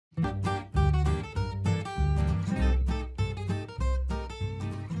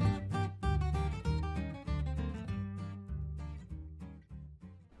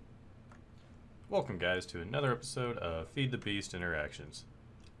Welcome guys to another episode of Feed the Beast Interactions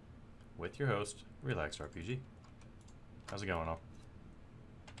with your host, RelaxedRPG. How's it going all?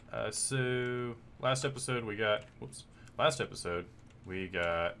 So last episode we got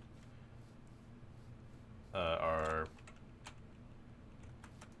our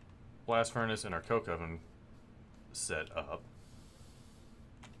blast furnace and our coke oven set up.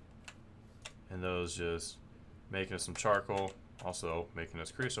 And those just making us some charcoal, also making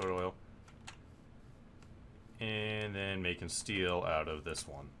us creosote oil. And then making steel out of this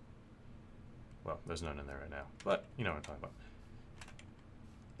one. Well, there's none in there right now, but you know what I'm talking about.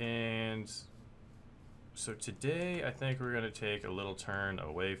 And so today I think we're going to take a little turn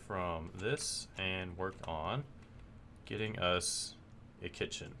away from this and work on getting us a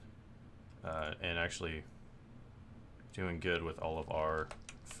kitchen. And actually doing good with all of our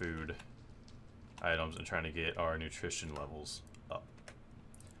food items and trying to get our nutrition levels up.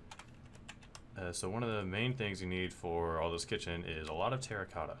 So one of the main things you need for all this kitchen is a lot of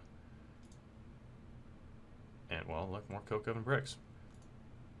terracotta. And, well, look, more coke oven bricks.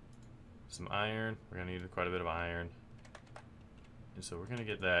 Some iron. We're going to need quite a bit of iron. And so we're going to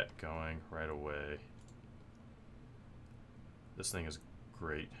get that going right away. This thing is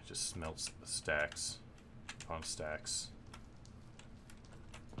great. It just smelts stacks upon stacks.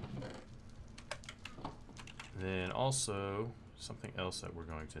 And then also, something else that we're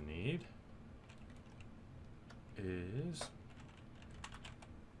going to need is, in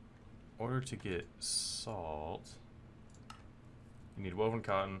order to get salt, you need woven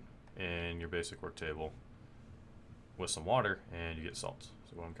cotton and your basic work table with some water, and you get salt.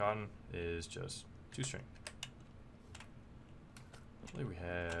 So woven cotton is just 2 string. Hopefully we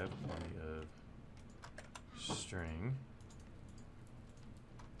have plenty of string.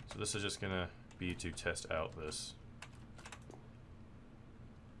 So this is just gonna be to test out this.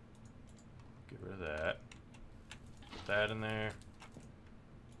 Get rid of that. Put that in there.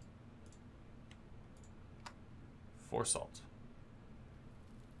 4 salt.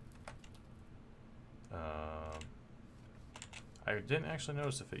 I didn't actually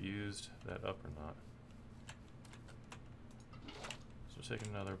notice if it used that up or not. So take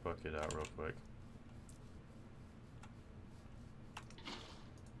another bucket out real quick.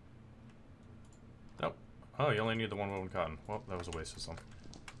 Nope. Oh, you only need the 1 woven cotton. Well, that was a waste of some.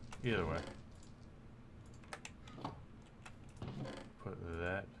 Either way. Put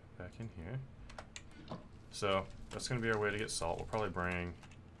that back in here. So that's going to be our way to get salt. We'll probably bring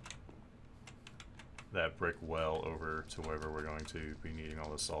that brick well over to wherever we're going to be needing all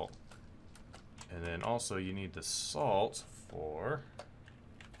the salt. And then also you need the salt for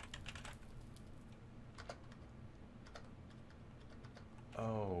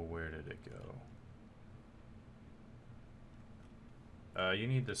where did it go? You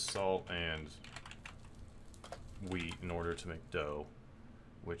need the salt and wheat in order to make dough,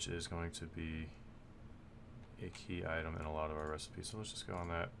 which is going to be a key item in a lot of our recipes. So let's just go on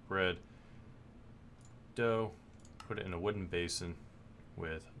that. Bread, dough, put it in a wooden basin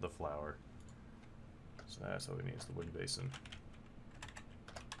with the flour. So that's what we need, is the wooden basin.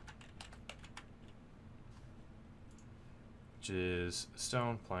 Which is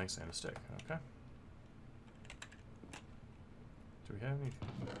stone, planks, and a stick. Okay. Do we have any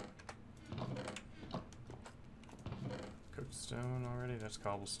cooked stone already? That's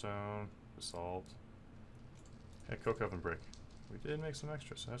cobblestone, basalt. Yeah, coke oven brick. We did make some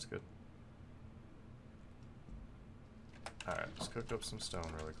extra, so that's good. Alright, let's cook up some stone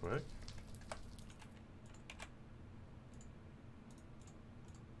really quick.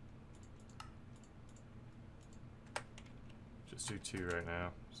 Just do 2 right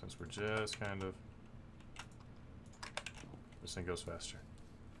now, since we're just kind of... This thing goes faster.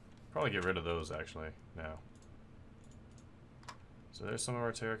 Probably get rid of those actually now. So there's some of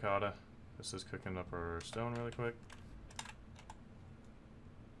our terracotta. This is cooking up our stone really quick.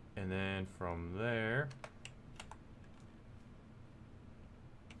 And then from there,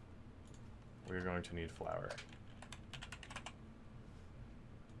 we're going to need flour.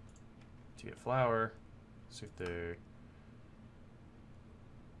 To get flour, see if there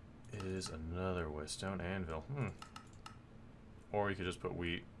is another way. Stone anvil. Or you could just put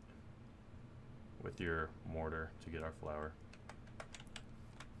wheat with your mortar to get our flour.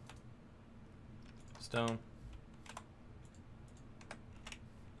 Stone.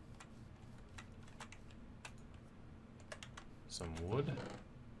 Some wood.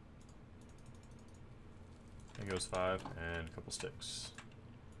 It goes 5 and a couple sticks.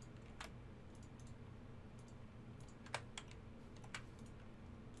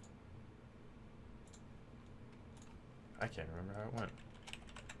 I can't remember how it went.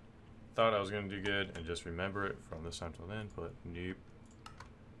 thought I was going to do good and just remember it from this time till then, but nope.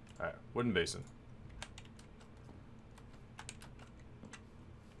 Alright, wooden basin.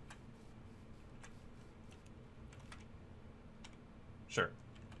 Sure.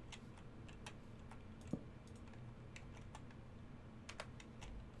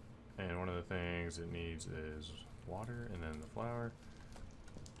 And one of the things it needs is water and then the flour.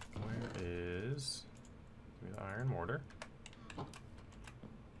 Where is... Give me the iron mortar.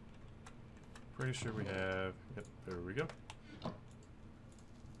 Pretty sure we have... Yep, there we go.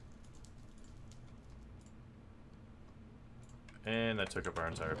 And that took up our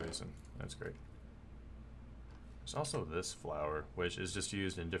entire basin. That's great. There's also this flour, which is just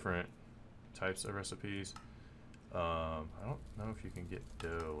used in different types of recipes. I don't know if you can get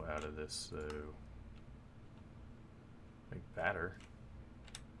dough out of this, so... Make batter.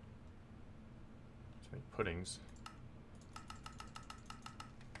 To make puddings.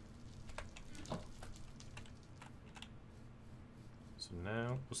 So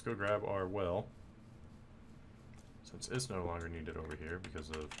now, let's go grab our well. Since it's no longer needed over here because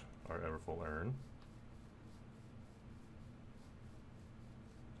of our ever-full urn.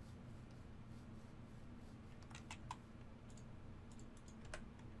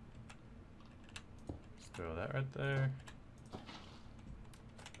 Let's throw that right there.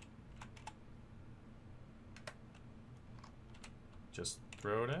 Just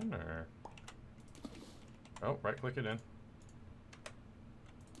throw it in, or... Oh, right-click it in.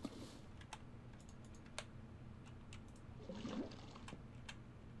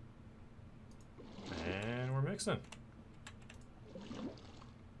 And we're mixing.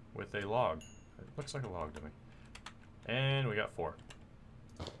 With a log. It looks like a log to me. And we got 4.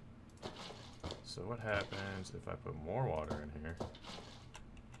 So what happens if I put more water in here?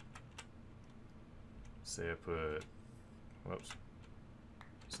 Say I put... Whoops.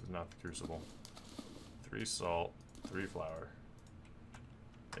 This is not the crucible. 3 salt, 3 flour.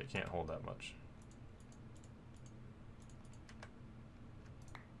 It can't hold that much.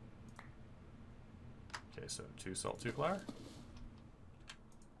 Okay, so 2 salt, 2 flour.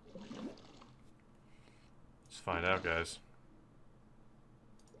 Let's find out, guys.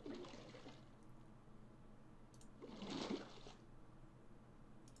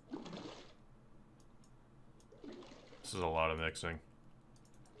 This is a lot of mixing.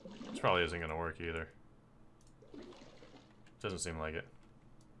 This probably isn't going to work either. Doesn't seem like it.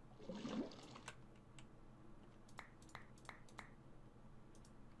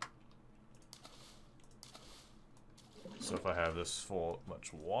 So if I have this full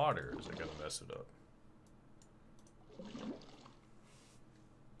much water, is it going to mess it up?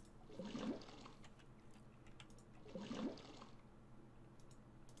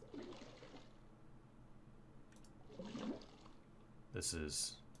 This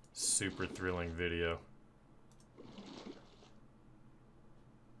is super thrilling video.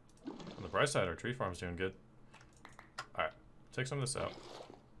 On the bright side, our tree farm's doing good. Alright, take some of this out.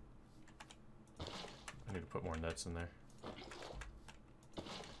 I need to put more nets in there.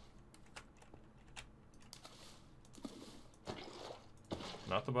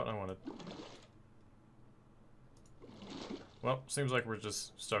 Not the button I wanted. Well, seems like we're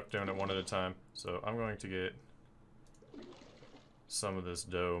just stuck doing it one at a time. So I'm going to get some of this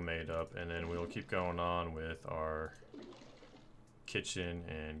dough made up, and then we'll keep going on with our kitchen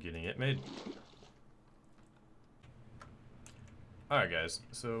and getting it made. Alright guys,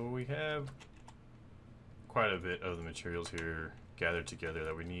 so we have quite a bit of the materials here gathered together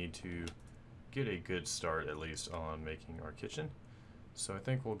that we need to get a good start at least on making our kitchen. So I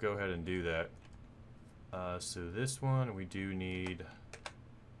think we'll go ahead and do that. So this one, we do need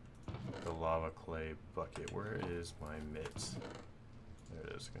the lava clay bucket. Where is my mitt? There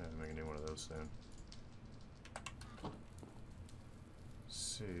it is. Gonna have to make a new one of those soon.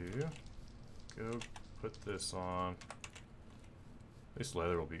 So, go put this on. At least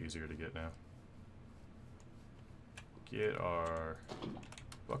leather will be easier to get now. Get our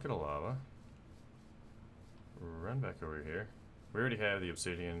bucket of lava. Run back over here. We already have the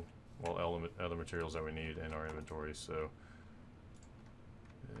obsidian, well, other materials that we need in our inventory, so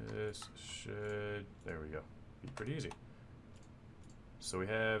this should, there we go, be pretty easy. So we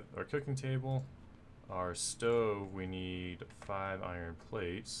have our cooking table, our stove, we need 5 iron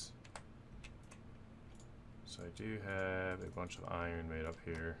plates. So I do have a bunch of iron made up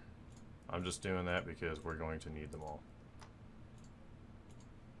here. I'm just doing that because we're going to need them all.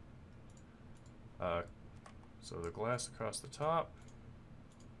 So the glass across the top,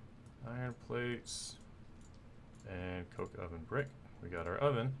 iron plates, and coke oven brick. We got our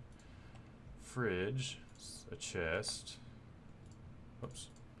oven, fridge, a chest, oops,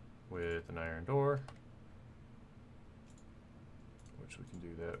 with an iron door, which we can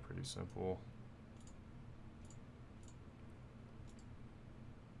do that pretty simple.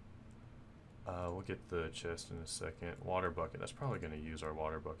 We'll get the chest in a second. Water bucket, that's probably going to use our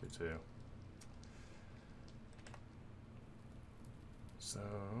water bucket too. So,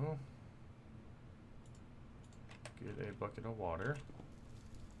 get a bucket of water.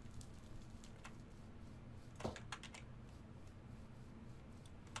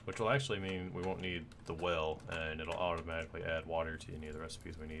 Which will actually mean we won't need the well, and it'll automatically add water to any of the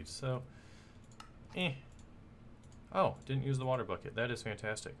recipes we need. So, Oh, didn't use the water bucket. That is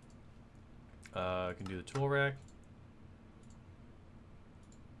fantastic. I can do the tool rack,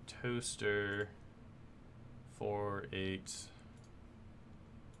 toaster, 4, 8,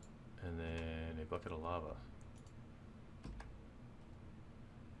 and then a bucket of lava.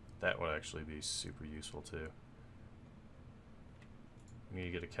 That would actually be super useful too. We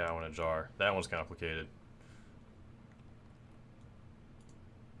need to get a cow in a jar. That one's complicated.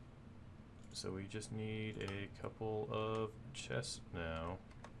 So we just need a couple of chests now.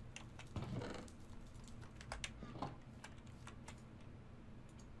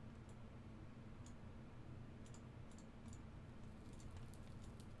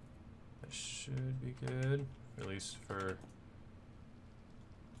 That should be good, at least for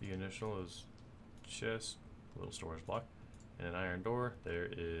the initial is chest, little storage block, and an iron door. There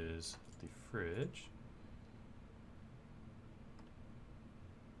is the fridge.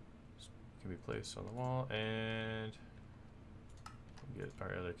 Can be placed on the wall, and get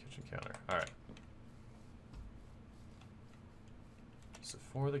our other kitchen counter. Alright. So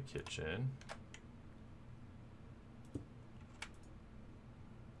for the kitchen,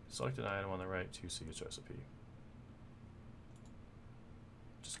 select an item on the right to see its recipe.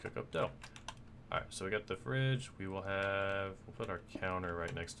 Just cook up dough. Alright, so we got the fridge. We'll put our counter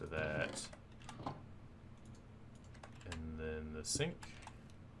right next to that. And then the sink.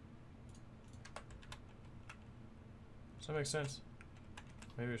 Does that make sense?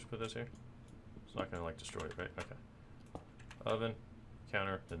 Maybe we should put this here. It's not gonna like destroy it, right? Okay. Oven,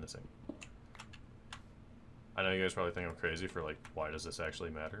 counter, then the sink. I know you guys probably think I'm crazy for like, why does this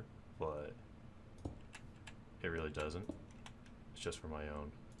actually matter? But it really doesn't. It's just for my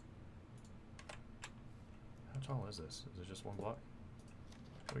own. How tall is this? Is it just 1 block?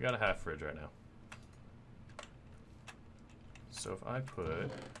 We got a half fridge right now. So if I put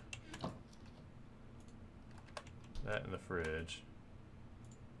that in the fridge,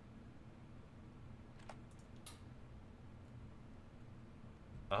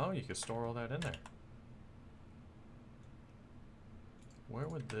 oh, you could store all that in there. Where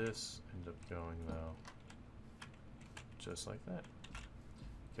would this end up going though? Just like that.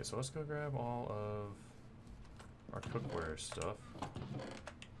 Okay, so let's go grab all of our cookware stuff.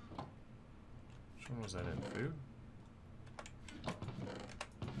 Which one was that in? Food?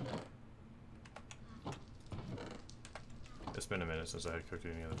 It's been a minute since I had cooked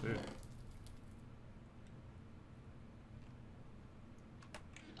any other food.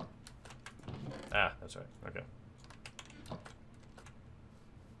 Ah, that's right. Okay.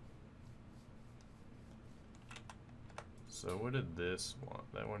 So what did this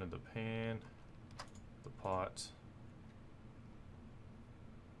want? That wanted the pan, the pot,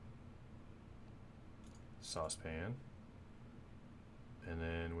 saucepan, and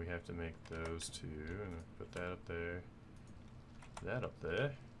then we have to make those two, and put that up there, that up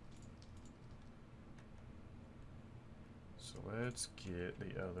there. So let's get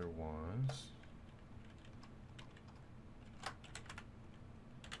the other ones.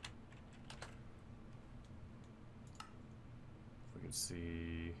 If we could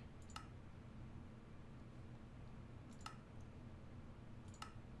see.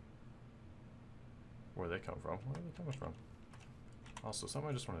 Where they come from. Where are they coming from? Also, something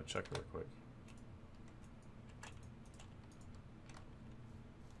I just want to check real quick.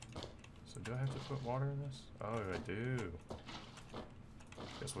 So do I have to put water in this? Oh, I do.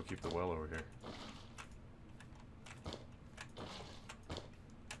 Guess we'll keep the well over here.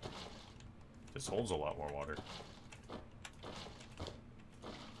 This holds a lot more water.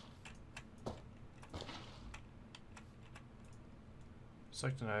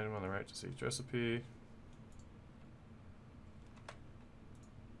 Select an item on the right to see each recipe.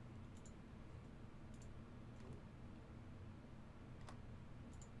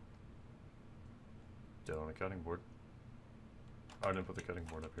 Dead on a cutting board. Oh, I didn't put the cutting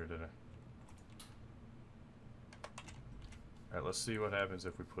board up here, did I? Alright, let's see what happens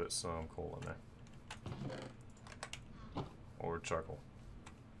if we put some coal in there. Or charcoal.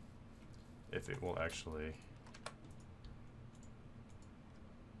 If it will actually...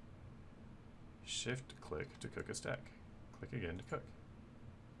 Shift click to cook a stack. Click again to cook.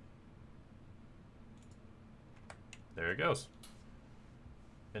 There it goes.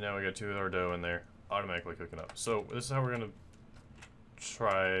 And now we got 2 of our dough in there, automatically cooking up. So this is how we're gonna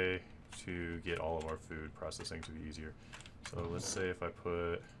try to get all of our food processing to be easier. So let's say if I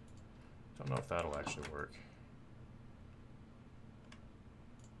put, don't know if that'll actually work.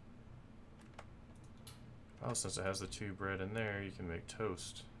 Oh, since it has the 2 bread in there, you can make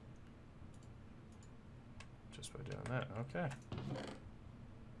toast. Just by doing that, okay.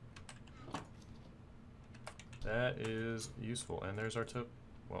 That is useful, and there's our toast.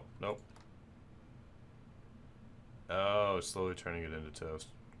 Well, nope. Oh, it's slowly turning it into toast.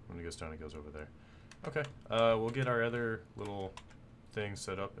 When it gets done, it goes over there. Okay, we'll get our other little thing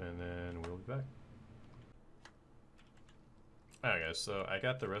set up, and then we'll be back. Alright guys, so I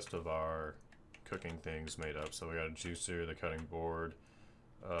got the rest of our cooking things made up. So we got a juicer, the cutting board,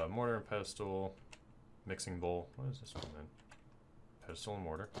 mortar and pestle, mixing bowl. What is this one then? Pestle and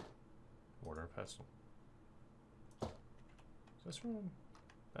mortar. Mortar and pestle. Is this one?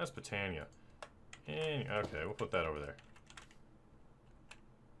 That's Britannia. And, okay, we'll put that over there.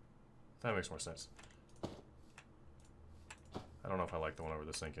 That makes more sense. I don't know if I like the one over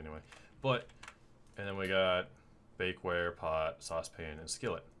the sink anyway. But, and then we got bakeware, pot, saucepan, and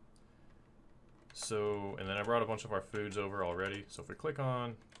skillet. So, and then I brought a bunch of our foods over already. So if we click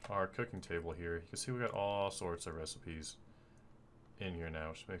on our cooking table here, you can see we got all sorts of recipes in here now,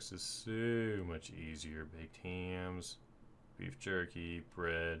 which makes this so much easier. Baked hams, beef jerky,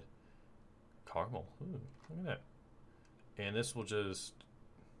 bread, caramel. Ooh, look at that. And this will just,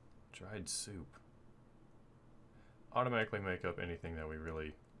 dried soup. Automatically make up anything that we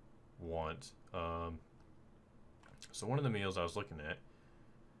really want. So one of the meals I was looking at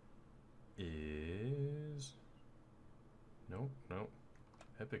is, nope,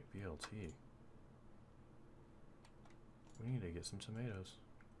 Epic BLT. We need to get some tomatoes.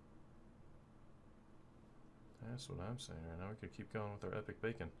 That's what I'm saying right now. We could keep going with our epic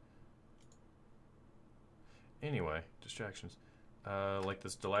bacon. Anyway, distractions. Like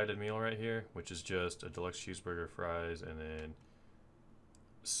this delighted meal right here, which is just a deluxe cheeseburger, fries, and then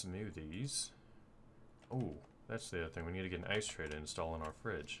smoothies. Oh, that's the other thing. We need to get an ice tray to install in our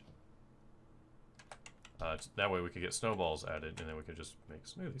fridge. That way we could get snowballs added, and then we could just make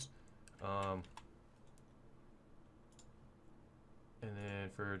smoothies. And then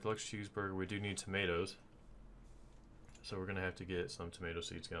for deluxe cheeseburger, we do need tomatoes. So we're gonna have to get some tomato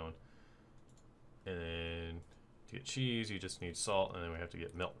seeds going. And then to get cheese, you just need salt, and then we have to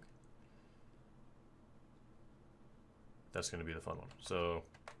get milk. That's gonna be the fun one. So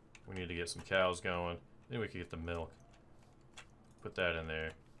we need to get some cows going, then we can get the milk. Put that in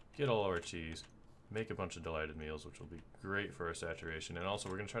there, get all our cheese, make a bunch of delighted meals, which will be great for our saturation. And also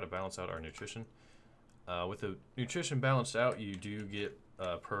we're gonna try to balance out our nutrition. With the nutrition balanced out, you do get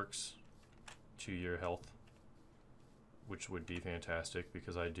perks to your health, which would be fantastic,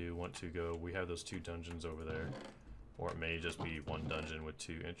 because I do want to go, we have those 2 dungeons over there, or it may just be 1 dungeon with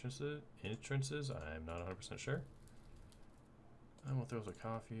 2 entrances. I'm not 100% sure. I'm gonna throw some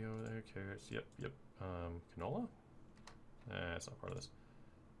coffee over there, carrots, yep. Canola? That's not part of this.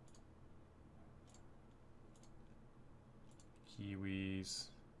 Kiwis,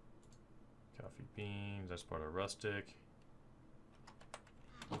 coffee beans, that's part of rustic.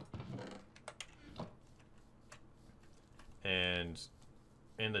 And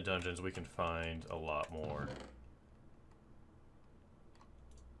in the dungeons we can find a lot more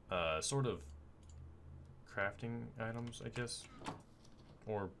sort of crafting items, I guess,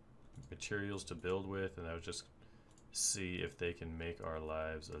 or materials to build with, and I would just see if they can make our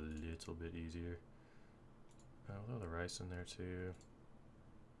lives a little bit easier. I'll throw the rice in there too.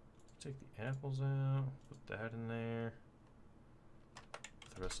 Take the apples out, put that in there,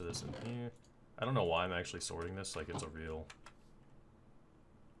 put the rest of this in here. I don't know why I'm actually sorting this like it's a real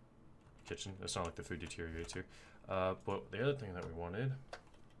kitchen. It's not like the food deteriorates here. But the other thing that we wanted,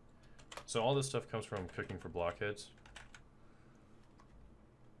 so all this stuff comes from cooking for Blockheads.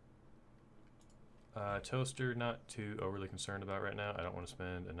 Toaster, not too overly concerned about right now. I don't want to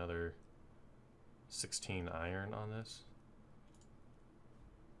spend another 16 iron on this.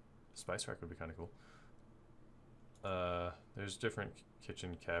 Spice rack would be kind of cool. There's different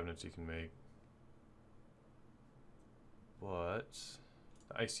kitchen cabinets you can make. But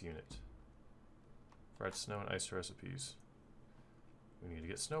the ice unit. Fried snow and ice recipes. We need to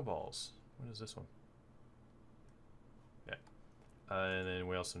get snowballs. What is this one? Yeah. And then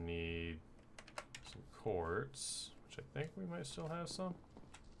we also need some quartz, which I think we might still have some.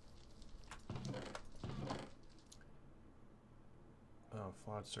 Oh,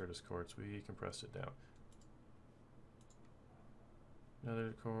 flawed Certus quartz. We compressed it down.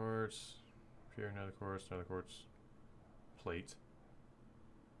 Another quartz. Here, another quartz, another quartz. Plate.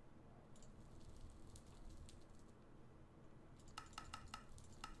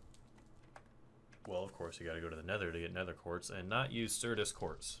 Well, of course, you gotta go to the nether to get nether quartz and not use Certus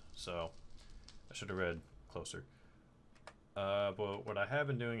quartz. So, I should have read closer. But what I have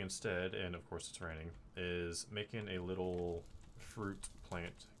been doing instead, and of course it's raining, is making a little fruit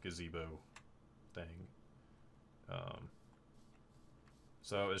plant gazebo thing.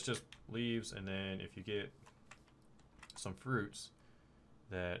 So it's just leaves, and then if you get some fruits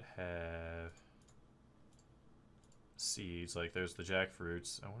that have seeds, like there's the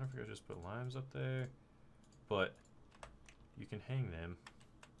jackfruits. I wonder if I could just put limes up there, but you can hang them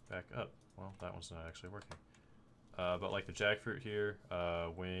back up. Well, that one's not actually working. But like the jackfruit here,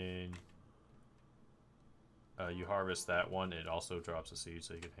 when you harvest that one, it also drops a seed,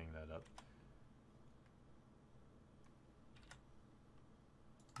 so you can hang that up.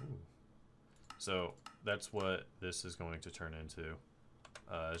 Ooh. So that's what this is going to turn into.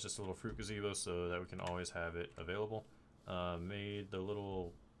 It's just a little fruit gazebo so that we can always have it available. Made the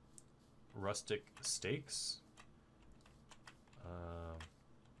little rustic stakes.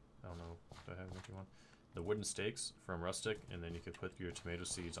 I don't know, do I have anything on? The wooden stakes from rustic, and then you could put your tomato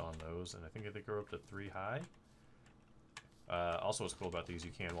seeds on those, and I think they grow up to 3 high. Also, what's cool about these,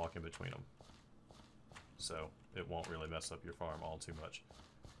 you can walk in between them, so it won't really mess up your farm all too much.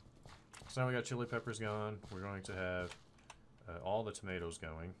 So now we got chili peppers going. We're going to have all the tomatoes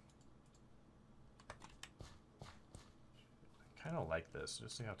going. I kind of like this.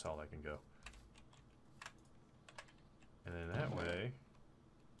 Just see how tall I can go. And then that way,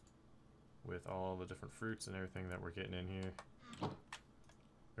 with all the different fruits and everything that we're getting in here, we're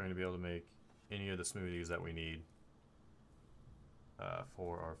going to be able to make any of the smoothies that we need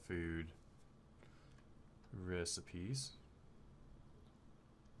for our food recipes.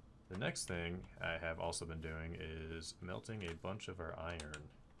 The next thing I have also been doing is melting a bunch of our iron.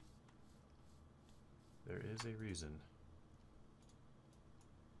 There is a reason.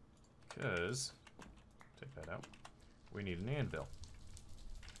 Because, take that out, we need an anvil.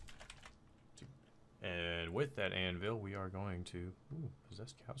 And with that anvil, we are going to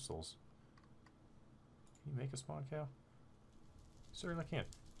possess cow souls. Can you make a spawn cow? Certainly can.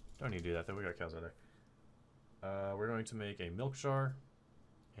 Don't need to do that though, we got cows out there. We're going to make a milk jar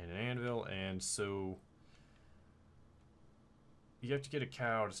and an anvil, and so you have to get a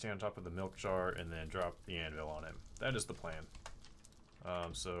cow to stand on top of the milk jar and then drop the anvil on him. That is the plan.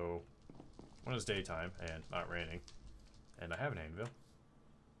 So when it's daytime and not raining, and I have an anvil,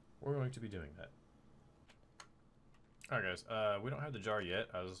 we're going to be doing that. Alright guys, we don't have the jar yet.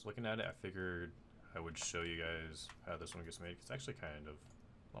 I was looking at it, I figured I would show you guys how this one gets made. It's actually kind of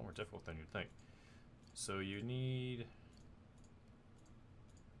a lot more difficult than you'd think. So you need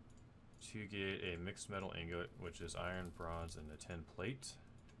to get a mixed metal ingot, which is iron, bronze, and a tin plate.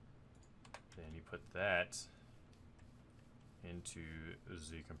 Then you put that into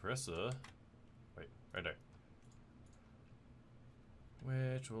the compressor. Wait, right there.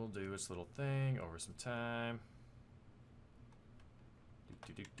 Which will do its little thing over some time.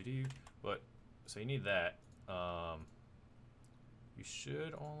 But so you need that. You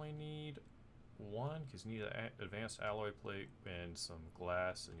should only need one because you need an advanced alloy plate and some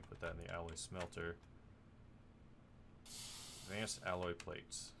glass, and you put that in the alloy smelter. Advanced alloy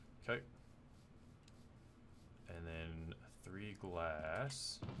plates. Okay. And then 3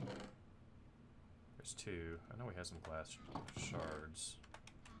 glass. There's 2. I know we have some glass shards.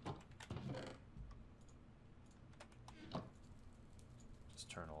 Just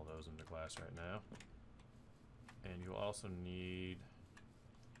turn all those into glass right now. And you'll also need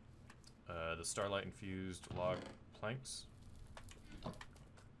the starlight infused log planks,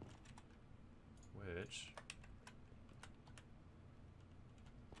 which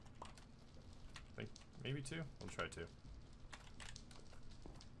I think maybe 2. We'll try 2.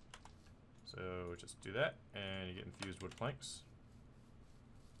 So just do that, and you get infused wood planks.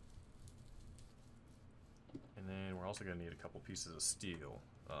 And then we're also going to need a couple pieces of steel,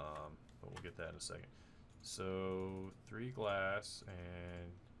 but we'll get that in a second. So 3 glass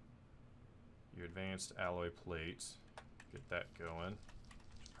and your advanced alloy plate. Get that going.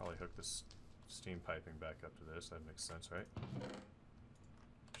 Should probably hook this steam piping back up to this. That makes sense, right?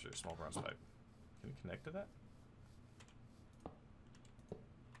 Sure, small bronze pipe. Can you connect to that?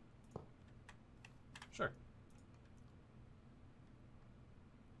 Sure.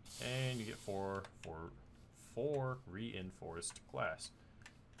 And you get 4 reinforced glass.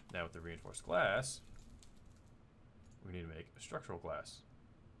 Now with the reinforced glass, we need to make structural glass,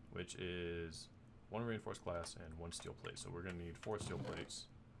 which is 1 reinforced glass and 1 steel plate. So we're going to need 4 steel plates.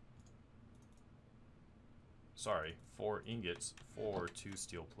 Sorry, 4 ingots for 2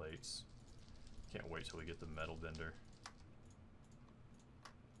 steel plates. Can't wait till we get the metal bender.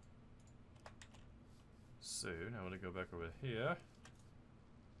 So now I'm going to go back over here.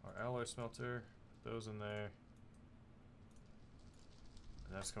 Our alloy smelter, put those in there.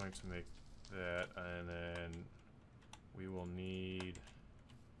 And that's going to make that, and then we will need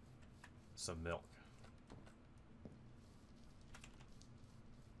some milk.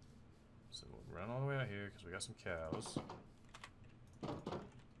 So we'll run all the way out here because we got some cows.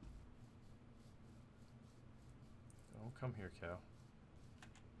 Don't come here, cow.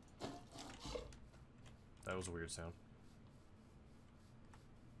 That was a weird sound.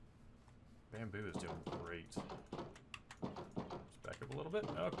 Bamboo is doing great. Let's back up a little bit.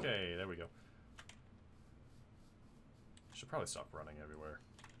 Okay, there we go. Should probably stop running everywhere.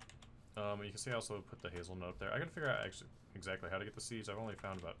 You can see I also put the hazelnut up there. I gotta figure out actually exactly how to get the seeds. I've only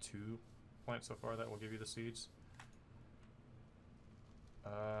found about 2 plants so far that will give you the seeds.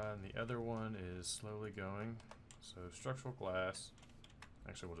 And the other one is slowly going. So structural glass.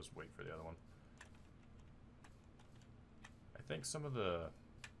 Actually, we'll just wait for the other one. I think some of the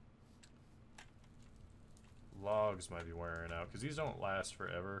logs might be wearing out because these don't last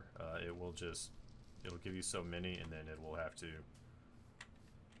forever. It'll give you so many and then it will have to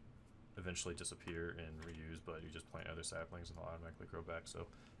eventually disappear and reuse, but you just plant other saplings and they'll automatically grow back, so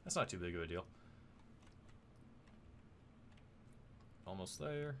that's not too big of a deal. Almost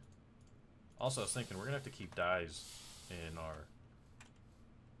there. Also, I was thinking we're gonna have to keep dyes in our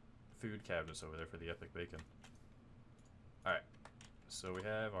food cabinets over there for the epic bacon. Alright, so we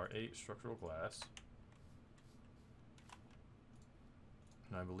have our 8 structural glass.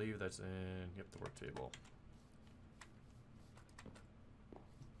 And I believe that's in, yep, the work table.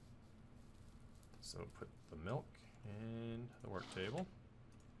 So put the milk in the work table.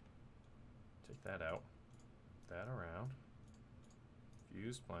 Take that out. That around.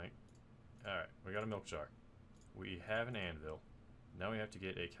 Fused plank. Alright, we got a milk jar. We have an anvil. Now we have to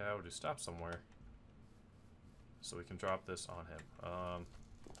get a cow to stop somewhere so we can drop this on him.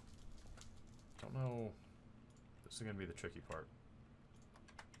 Don't know. This is going to be the tricky part.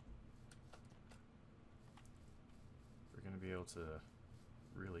 We're going to be able to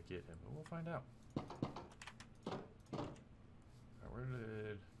really get him, but we'll find out. Alright, where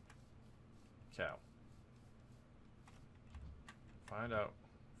did... Cow. Find out.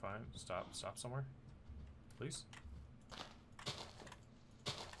 Find. Stop somewhere. Please.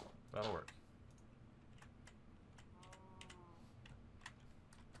 That'll work.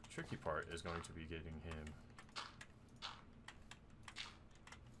 Tricky part is going to be getting him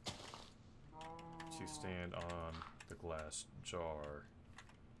to stand on the glass jar.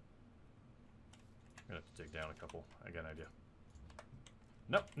 I'm gonna have to dig down a couple. I got an idea.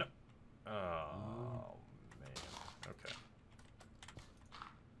 Nope, nope. Oh, man. Okay.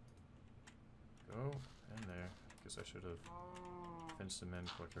 Go in there. Guess I should have fenced them in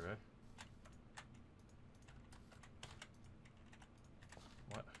quicker, eh?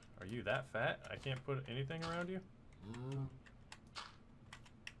 What? Are you that fat? I can't put anything around you?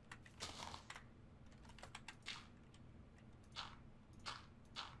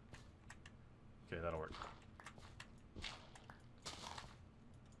 Okay, that'll work.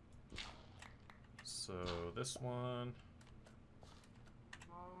 So this one,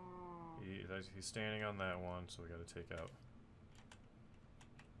 he's standing on that one, so we got to take out.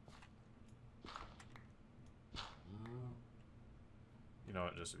 You know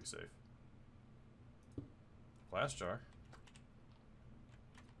what, just to be safe. Glass jar.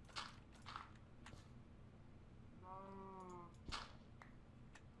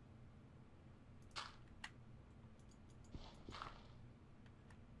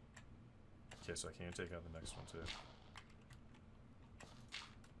 Okay, so I can take out the next one too.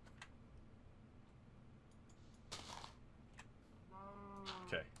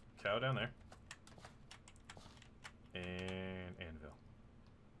 Okay, cow down there. And anvil.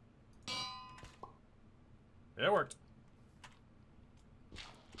 It worked.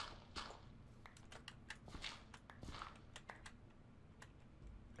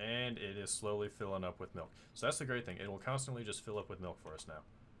 And it is slowly filling up with milk. So that's the great thing. It will constantly just fill up with milk for us now.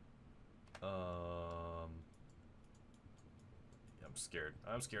 Yeah, I'm scared.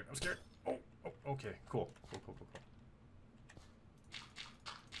 I'm scared. I'm scared. Oh, okay. Cool. Cool.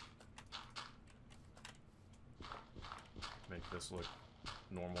 Make this look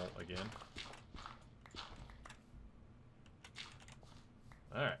normal again.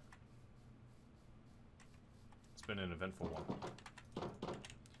 Alright. been an eventful one.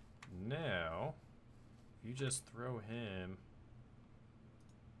 Now, if you just throw him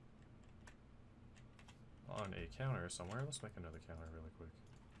on a counter somewhere, let's make another counter really quick.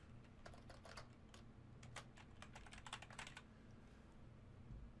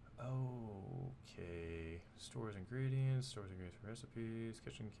 Okay, stores ingredients for recipes,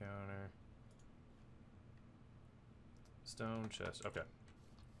 kitchen counter, stone chest. Okay,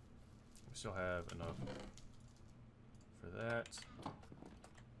 we still have enough for that.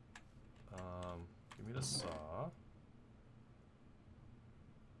 Give me the saw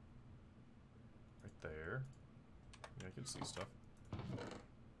right there. Yeah, I can see stuff.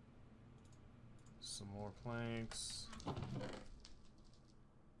 Some more planks.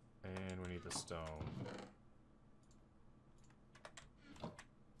 And we need the stone.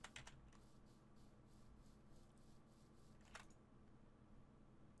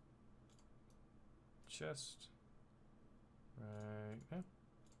 Chest. Right now.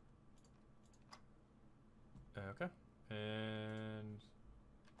 Okay. And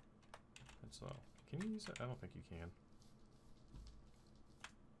that's all. Can you use it? I don't think you can.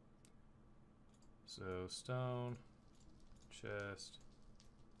 So stone, chest,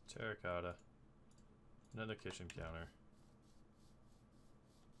 terracotta, another kitchen counter.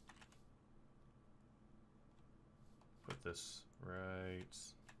 Put this right.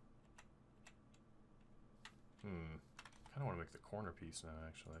 Kind of want to make the corner piece now,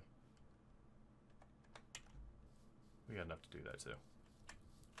 actually. We got enough to do that too.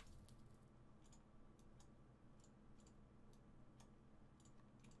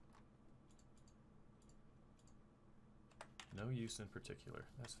 No use in particular.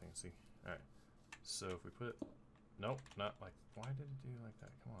 That's fancy. Alright. So if we put... Nope, not like... Why did it do like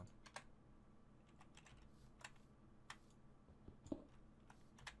that? Come on.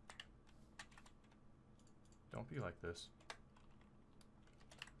 Don't be like this.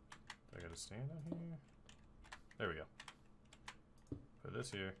 Do I gotta stand on here? There we go. Put this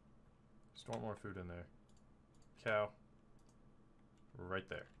here. Store more food in there. Cow. Right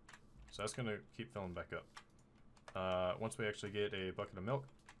there. So that's gonna keep filling back up. Once we actually get a bucket of milk,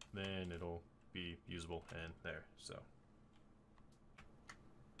 then it'll be usable in there. So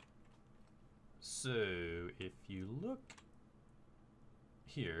if you look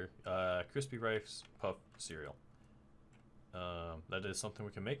here, crispy rice puff cereal. That is something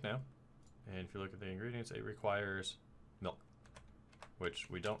we can make now. And if you look at the ingredients, it requires milk, which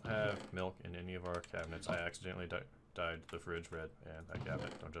we don't have milk in any of our cabinets. I accidentally dyed the fridge red and that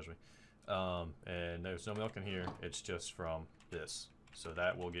cabinet, don't judge me. And there's no milk in here, it's just from this. So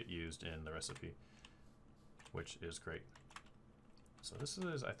that will get used in the recipe, which is great. So this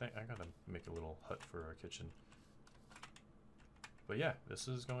is, I think, I gotta make a little hut for our kitchen. But yeah, this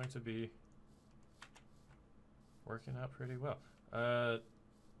is going to be working out pretty well.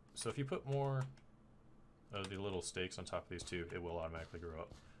 So if you put more of the little stakes on top of these two, it will automatically grow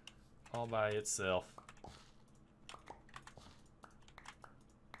up all by itself.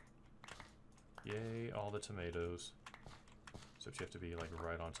 Yay, all the tomatoes. Except you have to be like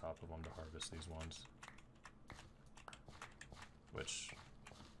right on top of them to harvest these ones. Which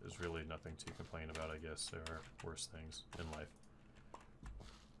is really nothing to complain about, I guess. There are worse things in life.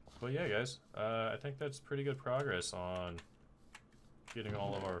 But yeah, guys, I think that's pretty good progress on getting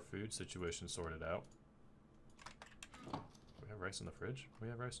all of our food situation sorted out. We have rice in the fridge? We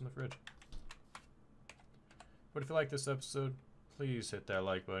have rice in the fridge. But if you like this episode, please hit that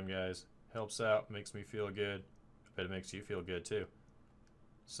like button, guys. Helps out, makes me feel good. I bet it makes you feel good too.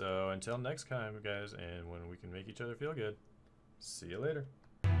 So until next time, guys, and when we can make each other feel good, see you later.